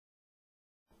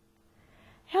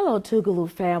Hello,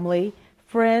 Tougaloo family,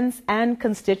 friends, and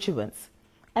constituents.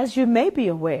 As you may be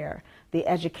aware, the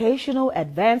Educational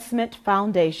Advancement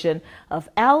Foundation of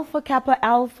Alpha Kappa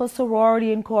Alpha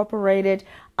Sorority Incorporated,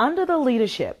 under the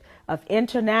leadership of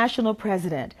International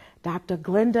President Dr.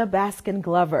 Glenda Baskin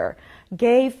Glover,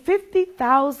 gave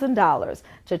 $50,000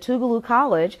 to Tougaloo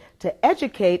College to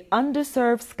educate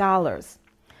underserved scholars.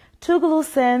 Tougaloo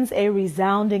sends a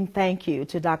resounding thank you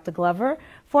to Dr. Glover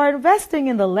for investing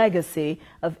in the legacy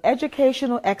of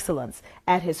educational excellence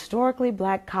at historically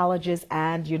black colleges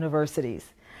and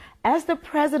universities. As the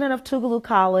president of Tougaloo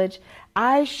College,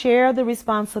 I share the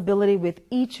responsibility with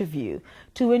each of you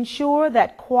to ensure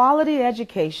that quality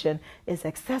education is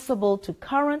accessible to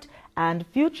current and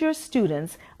future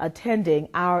students attending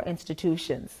our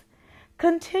institutions.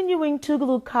 Continuing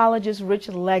Tougaloo College's rich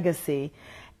legacy,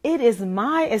 it is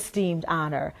my esteemed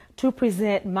honor to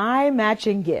present my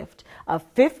matching gift of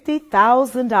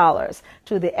 $50,000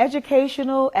 to the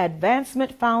Educational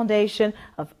Advancement Foundation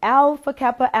of Alpha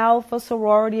Kappa Alpha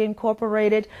Sorority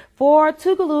Incorporated for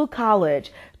Tougaloo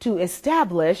College to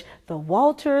establish the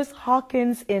Walters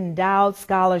Hawkins Endowed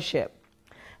Scholarship.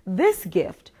 This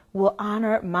gift will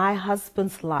honor my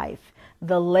husband's life,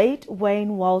 the late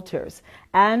Wayne Walters,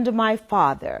 and my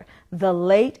father, the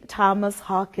late Thomas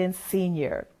Hawkins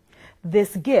Sr.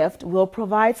 This gift will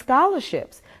provide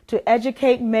scholarships to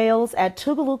educate males at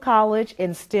Tougaloo College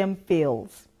in STEM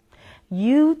fields.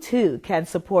 You too can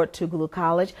support Tougaloo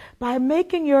College by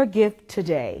making your gift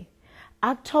today.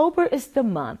 October is the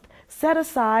month set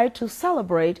aside to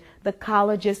celebrate the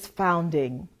college's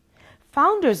founding.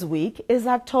 Founders Week is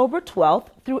October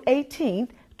 12th through 18th,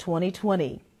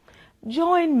 2020.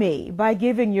 Join me by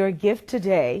giving your gift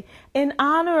today in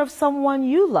honor of someone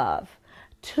you love.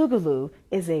 Tougaloo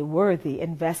is a worthy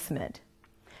investment.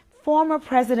 Former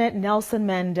President Nelson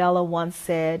Mandela once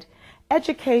said,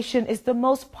 "Education is the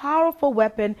most powerful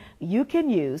weapon you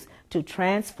can use to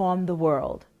transform the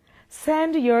world."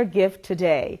 Send your gift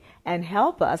today and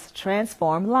help us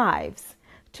transform lives.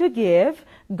 To give,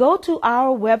 go to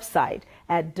our website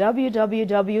at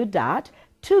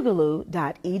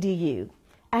www.tougaloo.edu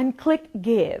and click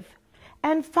Give.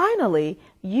 And finally,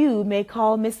 you may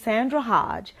call Ms. Sandra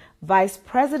Hodge, Vice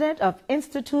President of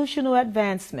Institutional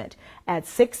Advancement, at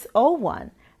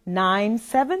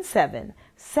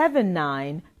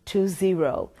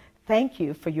 601-977-7920. Thank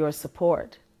you for your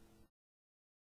support.